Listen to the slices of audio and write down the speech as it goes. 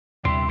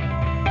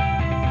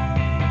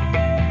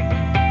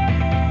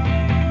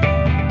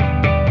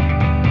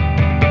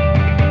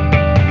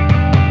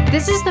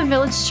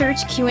Village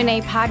Church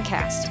Q&A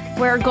podcast,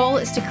 where our goal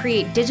is to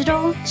create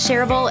digital,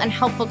 shareable, and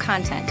helpful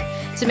content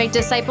to make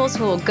disciples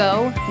who will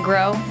go,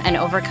 grow, and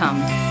overcome.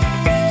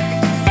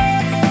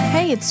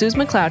 Hey, it's Suze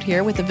McLeod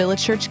here with the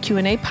Village Church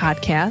Q&A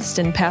podcast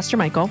and Pastor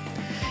Michael.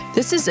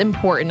 This is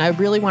important. I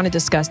really want to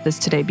discuss this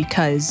today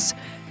because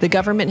the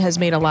government has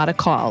made a lot of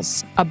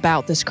calls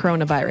about this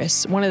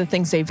coronavirus. One of the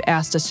things they've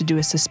asked us to do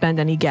is suspend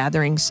any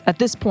gatherings. At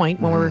this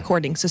point, when we're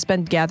recording,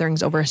 suspend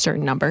gatherings over a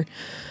certain number.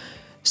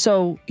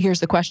 So here's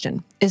the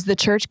question. Is the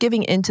church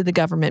giving in to the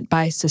government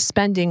by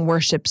suspending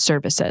worship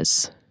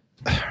services?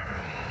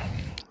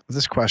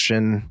 This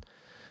question,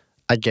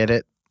 I get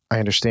it. I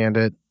understand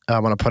it. I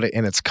want to put it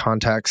in its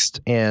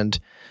context. And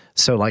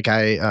so like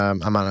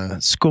I'm on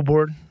a school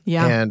board.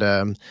 Yeah.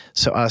 And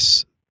so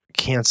us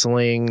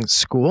canceling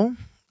school,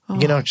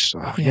 and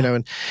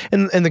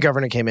the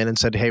governor came in and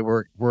said, hey,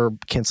 we're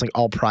canceling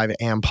all private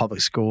and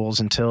public schools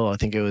until I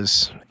think it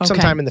was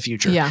sometime in the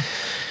future. Yeah.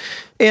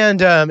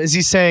 And is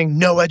he saying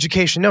no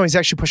education? No, he's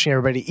actually pushing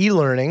everybody to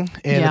e-learning,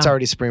 and it's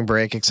already spring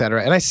break, et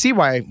cetera. And I see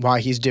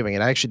why he's doing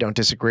it. I actually don't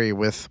disagree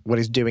with what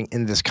he's doing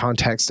in this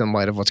context in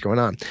light of what's going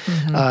on.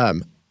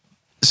 Mm-hmm.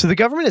 So the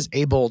government is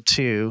able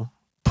to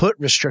put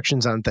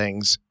restrictions on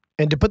things,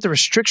 and to put the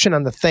restriction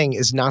on the thing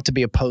is not to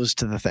be opposed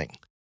to the thing.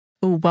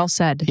 Ooh, well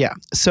said. Yeah.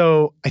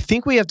 So I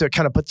think we have to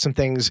kind of put some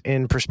things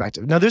in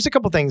perspective. Now, there's a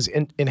couple things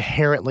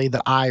inherently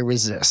that I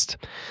resist.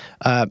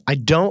 I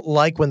don't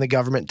like when the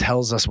government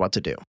tells us what to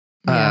do.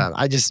 Yeah.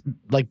 I just,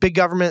 like, big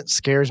government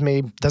scares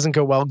me, doesn't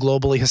go well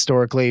globally,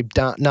 historically,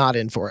 not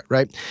in for it,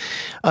 right?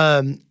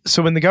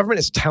 So when the government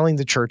is telling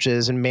the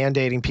churches and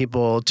mandating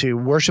people to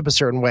worship a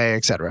certain way,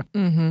 et cetera,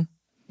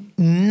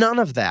 none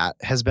of that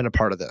has been a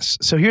part of this.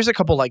 So here's a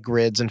couple like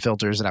grids and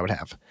filters that I would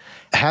have.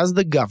 Has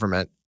the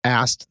government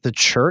asked the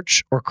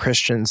church or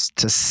Christians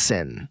to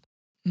sin?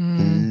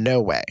 No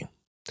way.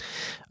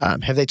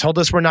 Have they told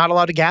us we're not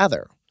allowed to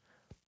gather?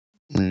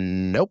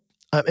 Nope.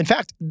 In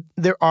fact,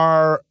 there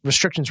are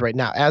restrictions right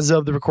now. As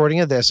of the recording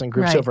of this, on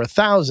groups over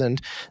 1,000,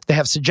 they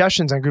have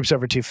suggestions on groups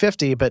over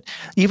 250, but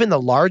even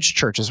the large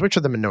churches, which are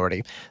the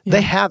minority,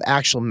 they have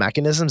actual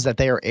mechanisms that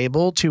they are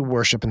able to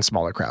worship in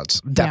smaller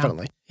crowds,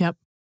 definitely. Yeah. Yep.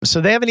 So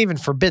they haven't even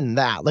forbidden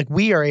that. Like,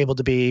 we are able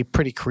to be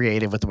pretty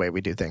creative with the way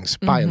we do things,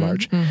 by and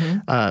large.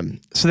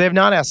 So they have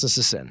not asked us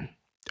to sin.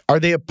 Are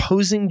they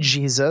opposing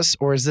Jesus,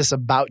 or is this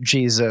about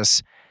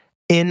Jesus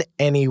in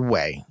any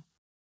way?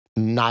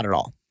 Not at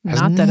all. Has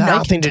Not that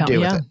nothing to I can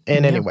do tell, with it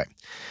in any way.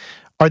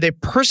 Are they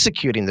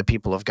persecuting the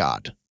people of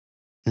God?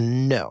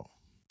 No.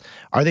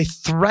 Are they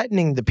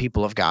threatening the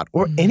people of God,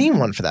 or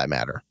anyone for that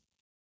matter?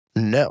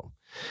 No.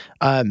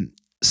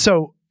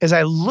 So as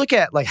I look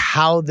at like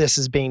how this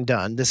is being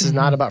done, this is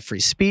not about free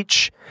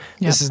speech.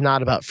 This is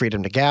not about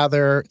freedom to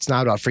gather. It's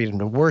not about freedom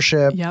to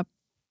worship.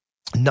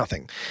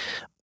 Nothing.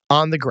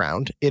 On the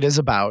ground, it is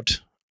about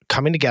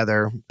coming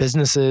together,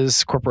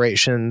 businesses,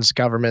 corporations,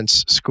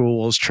 governments,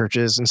 schools,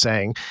 churches, and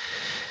saying,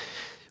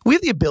 we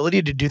have the ability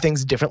to do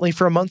things differently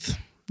for a month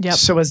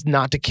so as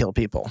not to kill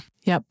people.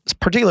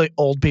 Particularly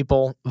old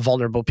people,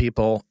 vulnerable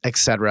people,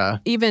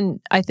 etc.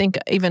 I think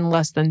even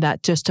less than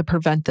that, just to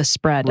prevent the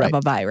spread of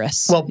a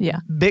virus. Well,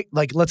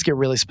 let's get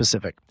really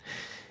specific.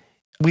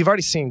 We've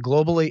already seen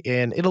globally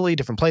in Italy,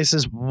 different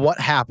places, what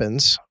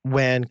happens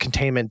when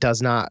containment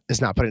is not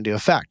put into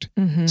effect.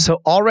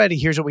 So already,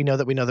 here's what we know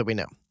that we know that we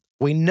know.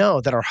 We know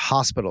that our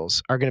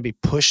hospitals are going to be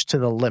pushed to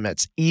the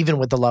limits, even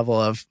with the level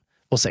of,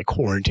 we'll say,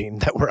 quarantine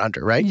that we're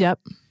under, right?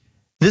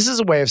 This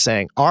is a way of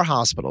saying our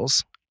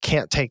hospitals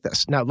can't take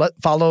this. Now,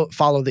 follow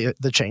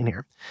the chain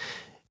here.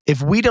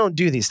 If we don't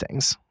do these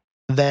things,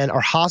 then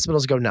our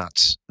hospitals go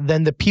nuts.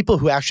 Then the people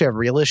who actually have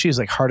real issues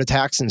like heart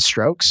attacks and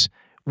strokes,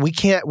 we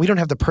don't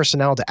have the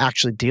personnel to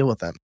actually deal with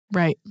them.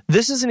 Right.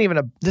 This isn't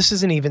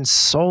even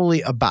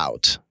solely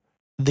about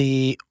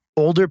the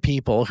older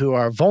people who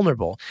are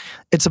vulnerable.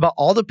 It's about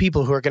all the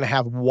people who are going to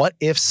have what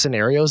if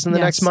scenarios in the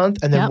next month,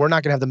 and then we're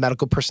not going to have the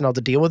medical personnel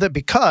to deal with it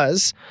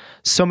because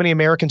so many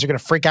Americans are going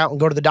to freak out and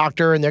go to the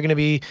doctor, and they're going to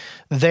be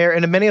there,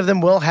 and many of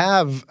them will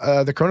have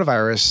the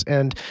coronavirus.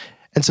 And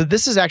so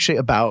this is actually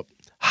about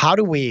how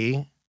do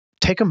we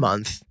take a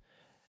month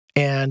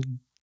and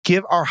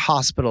give our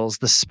hospitals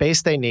the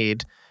space they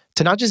need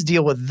to not just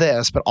deal with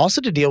this, but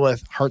also to deal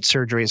with heart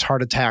surgeries,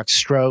 heart attacks,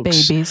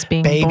 strokes,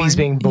 babies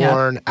being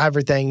born,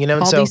 everything,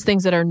 All these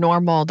things that are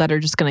normal that are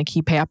just going to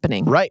keep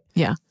happening. Right.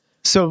 Yeah.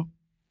 So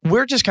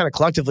we're just kind of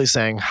collectively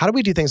saying, how do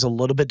we do things a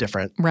little bit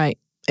different? Right.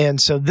 And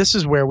so this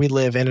is where we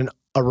live in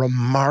a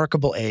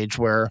remarkable age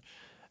where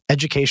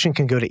education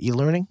can go to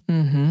e-learning.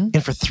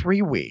 And for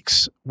 3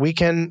 weeks, we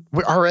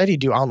already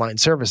do online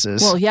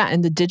services. Well, yeah.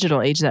 And the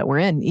digital age that we're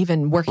in,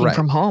 even working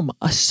from home,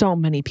 so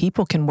many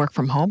people can work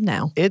from home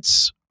now.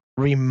 It's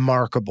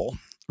remarkable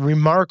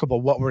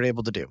what we're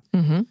able to do.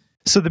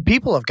 So the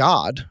people of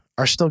God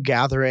are still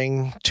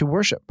gathering to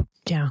worship.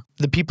 Yeah.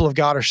 The people of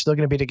God are still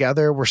going to be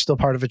together. We're still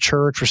part of a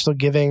church. We're still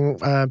giving.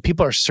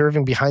 People are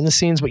serving behind the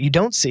scenes. What you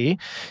don't see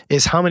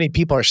is how many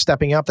people are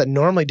stepping up that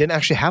normally didn't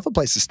actually have a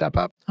place to step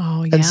up.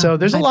 Oh, yeah. And so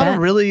there's a lot bet.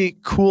 of really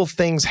cool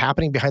things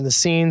happening behind the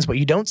scenes. What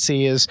you don't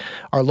see is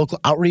our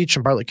local outreach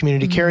and Bartlett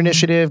Community Care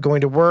Initiative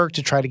going to work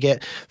to try to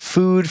get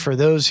food for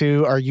those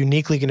who are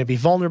uniquely going to be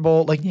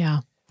vulnerable. Like, Yeah.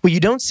 what you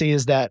don't see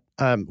is that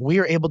we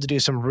are able to do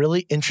some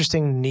really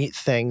interesting, neat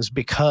things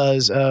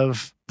because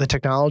of the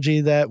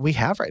technology that we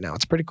have right now.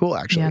 It's pretty cool,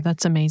 actually. Yeah,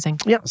 that's amazing.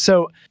 Yeah.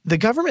 So the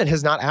government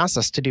has not asked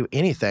us to do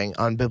anything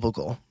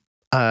unbiblical.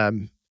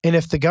 And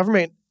if the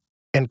government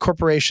and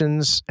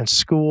corporations and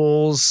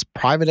schools,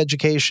 private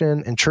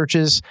education and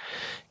churches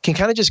can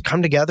kind of just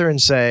come together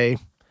and say,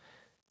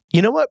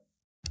 you know what?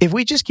 If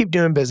we just keep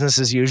doing business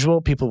as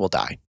usual, people will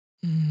die.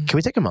 Can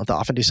we take a month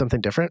off and do something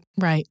different?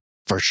 Right.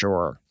 For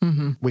sure.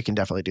 Mm-hmm. We can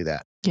definitely do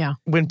that. Yeah.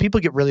 When people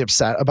get really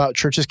upset about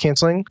churches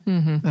canceling,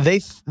 Mm-hmm.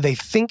 they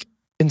think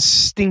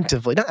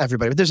instinctively, not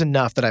everybody, but there's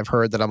enough that I've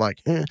heard that I'm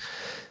like,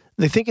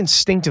 they think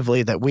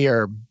instinctively that we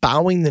are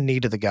bowing the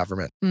knee to the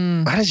government.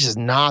 That is just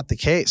not the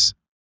case.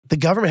 The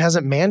government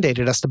hasn't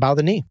mandated us to bow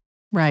the knee.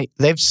 Right.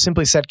 They've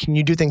simply said, can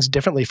you do things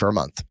differently for a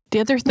month? The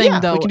other thing,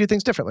 though, we can do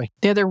things differently.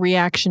 the other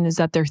reaction is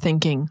that they're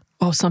thinking,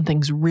 oh,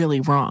 something's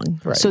really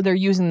wrong. Right. So they're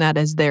using that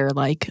as their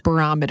like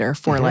barometer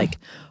for like,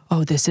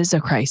 oh, this is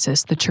a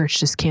crisis. The church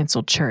just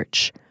canceled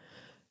church.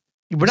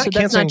 We're not So that's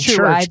canceling not true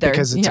church either.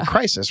 because it's Yeah. a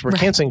crisis. We're Right.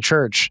 canceling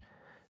church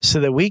so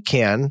that we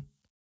can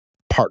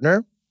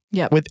partner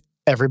Yep. with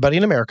everybody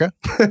in America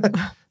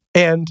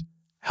and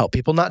help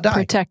people not die.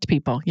 Protect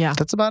people. Yeah.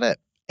 That's about it.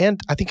 And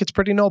I think it's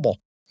pretty noble.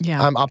 Yeah.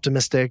 I'm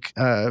optimistic.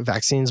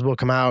 Vaccines will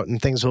come out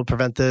and things will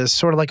prevent this,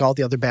 sort of like all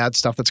the other bad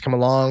stuff that's come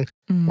along.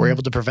 Mm. We're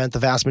able to prevent the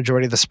vast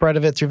majority of the spread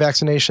of it through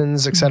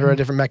vaccinations, et cetera,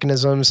 different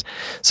mechanisms.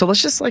 So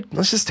let's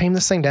just tame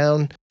this thing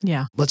down.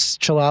 Yeah. Let's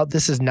chill out.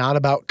 This is not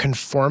about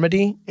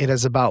conformity. It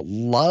is about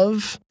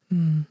love.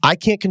 I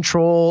can't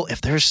control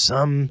if there's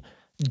some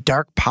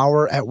dark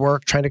power at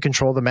work trying to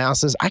control the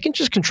masses. I can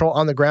just control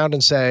on the ground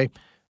and say,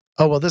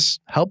 oh, will this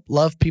help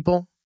love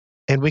people?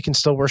 And we can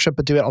still worship,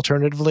 but do it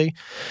alternatively.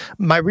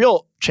 My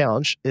real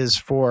challenge is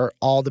for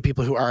all the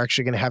people who are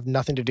actually going to have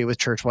nothing to do with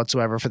church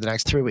whatsoever for the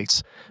next 3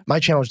 weeks. My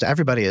challenge to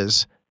everybody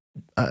is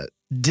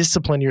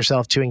discipline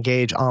yourself to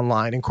engage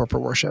online in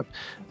corporate worship.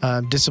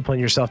 Discipline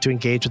yourself to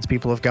engage with the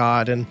people of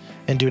God and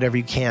do whatever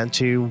you can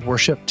to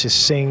worship, to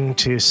sing,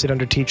 to sit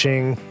under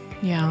teaching.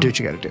 Yeah. Do what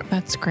you got to do.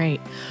 That's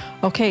great.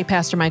 Okay,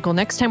 Pastor Michael,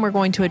 next time we're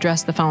going to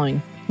address the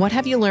following. What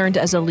have you learned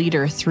as a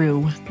leader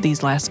through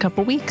these last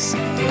couple weeks?